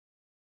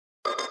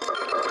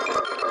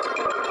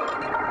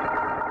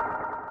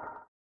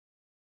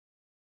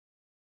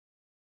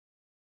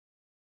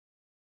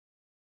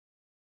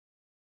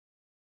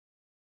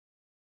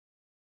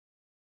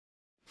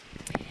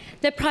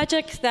The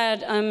project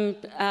that I'm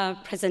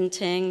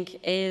presenting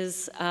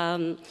is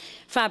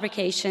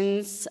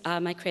Fabrications,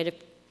 my creative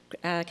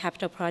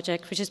capital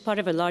project, which is part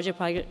of a larger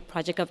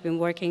project I've been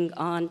working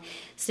on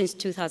since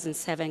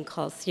 2007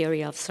 called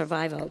Theory of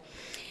Survival.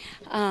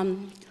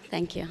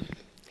 Thank you.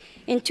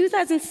 In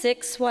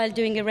 2006, while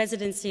doing a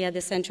residency at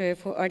the Center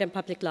for Art and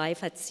Public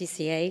Life at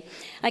CCA,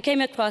 I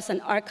came across an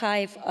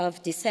archive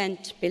of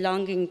dissent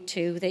belonging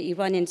to the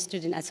Iranian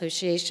Student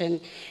Association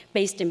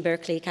based in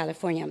Berkeley,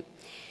 California.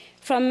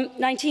 From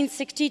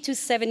 1960 to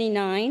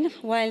 79,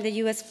 while the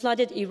US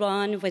flooded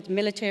Iran with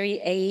military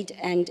aid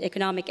and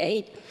economic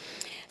aid,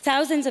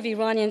 thousands of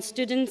Iranian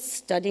students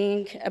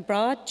studying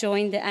abroad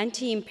joined the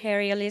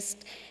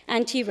anti-imperialist,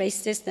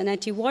 anti-racist, and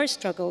anti-war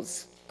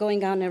struggles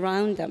going on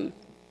around them.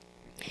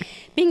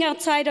 Being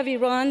outside of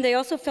Iran, they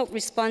also felt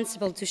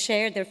responsible to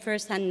share their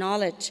first-hand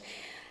knowledge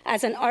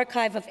as an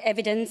archive of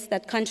evidence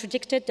that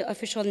contradicted the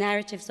official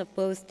narratives of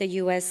both the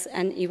US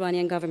and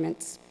Iranian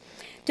governments.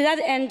 To that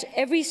end,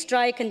 every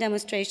strike and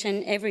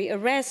demonstration, every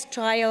arrest,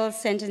 trial,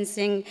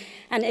 sentencing,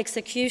 and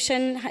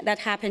execution that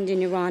happened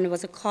in Iran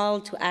was a call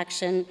to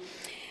action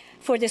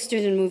for the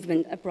student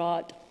movement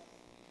abroad.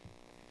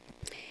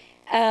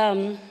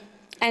 An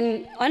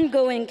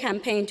ongoing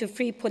campaign to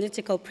free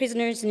political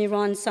prisoners in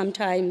Iran,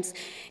 sometimes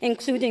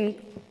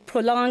including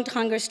prolonged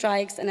hunger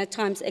strikes and at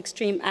times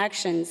extreme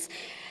actions,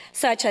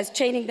 such as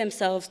chaining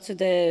themselves to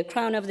the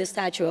crown of the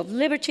Statue of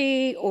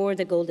Liberty or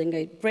the Golden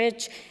Gate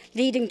Bridge,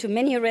 leading to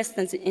many arrests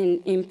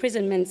and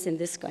imprisonments in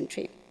this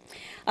country.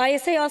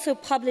 ISA also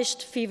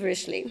published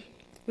feverishly,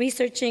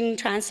 researching,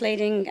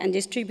 translating, and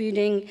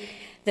distributing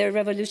their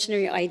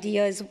revolutionary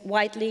ideas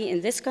widely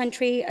in this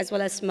country, as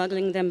well as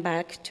smuggling them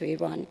back to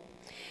Iran.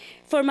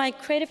 For my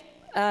creative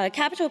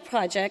capital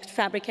project,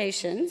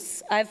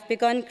 Fabrications, I've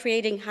begun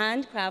creating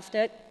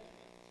handcrafted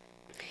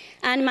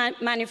and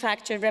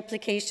manufactured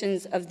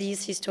replications of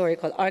these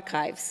historical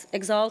archives,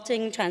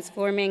 exalting,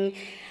 transforming,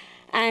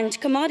 and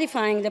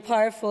commodifying the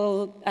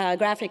powerful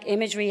graphic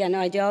imagery and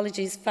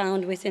ideologies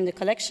found within the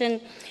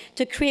collection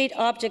to create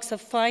objects of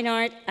fine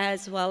art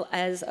as well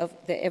as of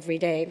the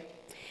everyday.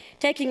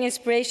 Taking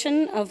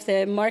inspiration of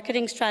the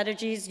marketing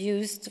strategies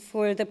used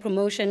for the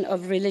promotion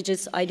of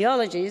religious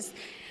ideologies,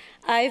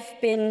 I've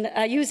been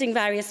using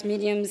various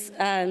mediums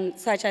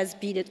such as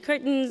beaded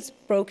curtains,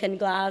 broken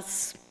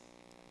glass,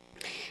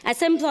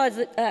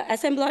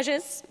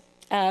 assemblages,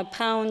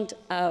 pound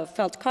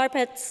felt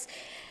carpets,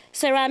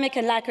 ceramic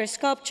and lacquer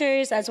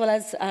sculptures, as well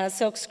as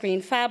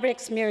silkscreen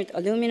fabrics, mirrored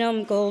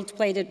aluminum,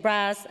 gold-plated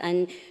brass,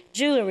 and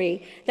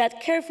jewelry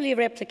that carefully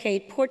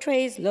replicate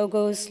portraits,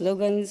 logos,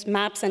 slogans,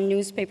 maps, and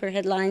newspaper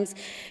headlines,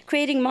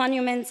 creating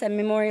monuments and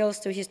memorials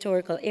to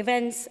historical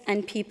events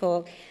and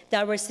people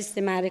that were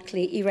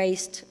systematically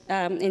erased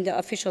in the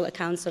official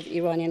accounts of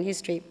Iranian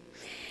history.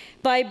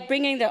 By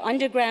bringing the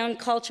underground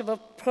culture of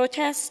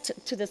protest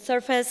to the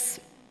surface,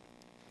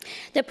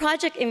 the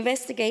project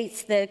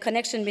investigates the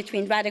connection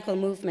between radical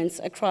movements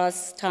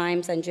across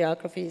times and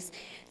geographies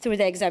through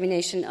the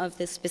examination of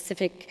the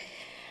specific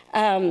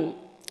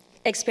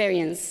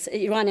experience,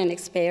 Iranian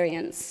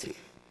experience.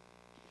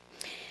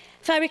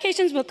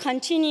 Fabrications will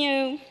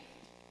continue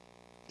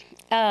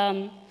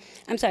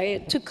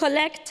to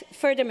collect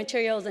further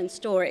materials and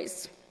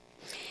stories.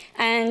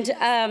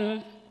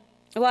 And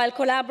while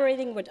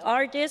collaborating with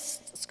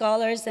artists,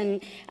 scholars,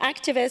 and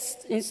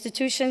activist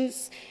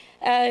institutions,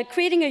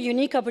 creating a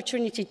unique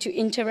opportunity to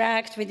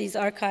interact with these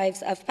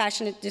archives of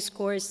passionate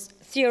discourse,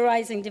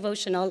 theorizing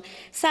devotional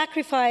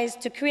sacrifice,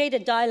 to create a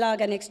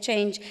dialogue and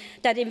exchange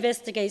that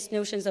investigates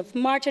notions of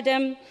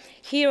martyrdom,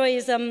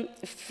 heroism,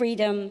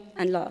 freedom,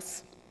 and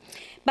loss.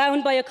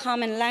 Bound by a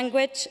common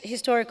language,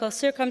 historical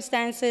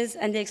circumstances,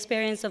 and the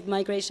experience of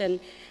migration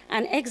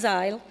and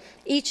exile,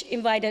 each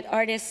invited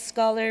artist,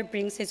 scholar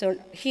brings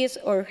his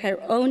or her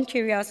own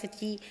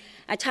curiosity,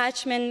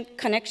 attachment,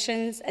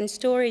 connections, and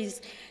stories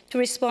to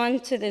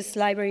respond to this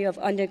library of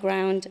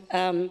underground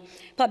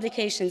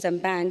publications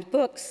and banned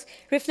books,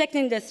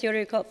 reflecting the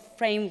theoretical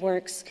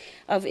frameworks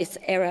of its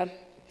era.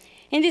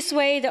 In this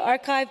way, the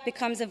archive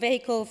becomes a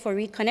vehicle for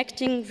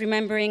reconnecting,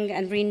 remembering,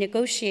 and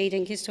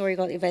renegotiating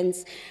historical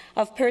events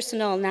of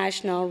personal,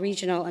 national,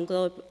 regional, and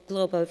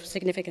global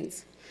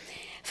significance.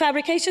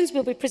 Fabrications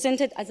will be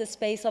presented as a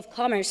space of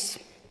commerce,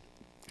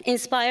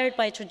 inspired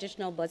by a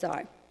traditional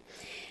bazaar,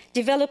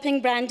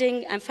 developing,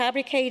 branding, and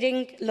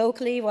fabricating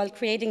locally while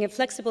creating a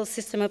flexible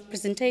system of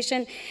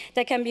presentation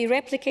that can be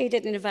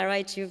replicated in a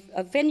variety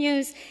of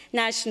venues,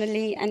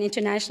 nationally and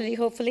internationally,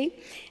 hopefully,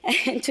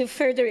 and to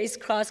further its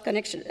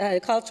cross-connection,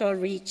 cultural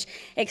reach,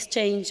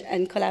 exchange,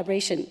 and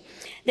collaboration.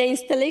 The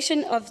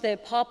installation of the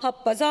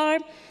pop-up bazaar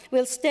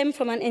will stem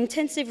from an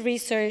intensive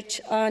research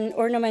on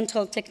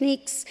ornamental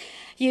techniques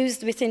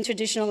used within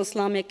traditional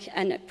Islamic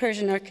and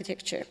Persian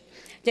architecture.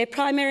 Their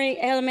primary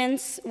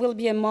elements will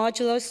be a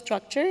modular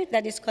structure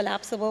that is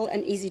collapsible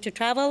and easy to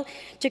travel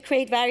to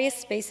create various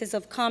spaces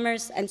of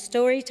commerce and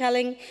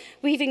storytelling,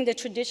 weaving the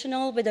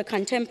traditional with the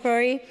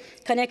contemporary,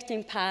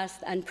 connecting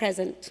past and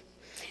present.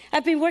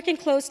 I've been working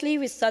closely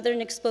with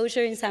Southern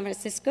Exposure in San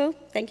Francisco.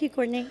 Thank you,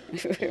 Courtney,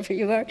 wherever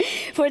you are,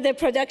 for the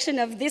production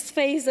of this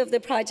phase of the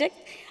project.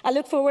 I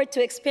look forward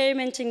to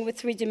experimenting with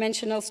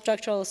three-dimensional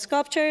structural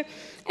sculpture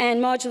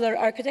and modular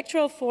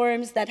architectural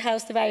forms that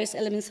house the various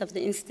elements of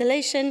the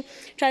installation,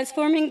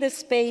 transforming the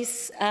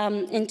space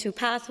into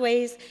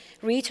pathways,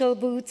 retail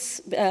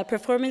booths,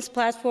 performance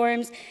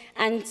platforms,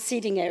 and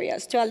seating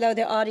areas to allow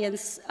the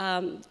audience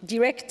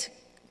direct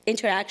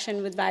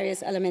interaction with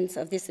various elements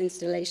of this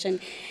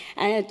installation,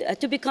 and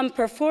to become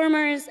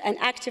performers and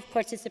active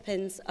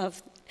participants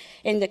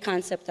in the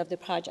concept of the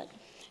project.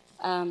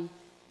 Can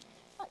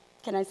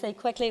I say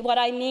quickly, what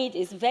I need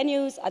is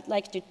venues. I'd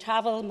like to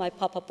travel my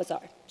pop-up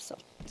bazaar, so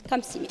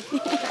come see me.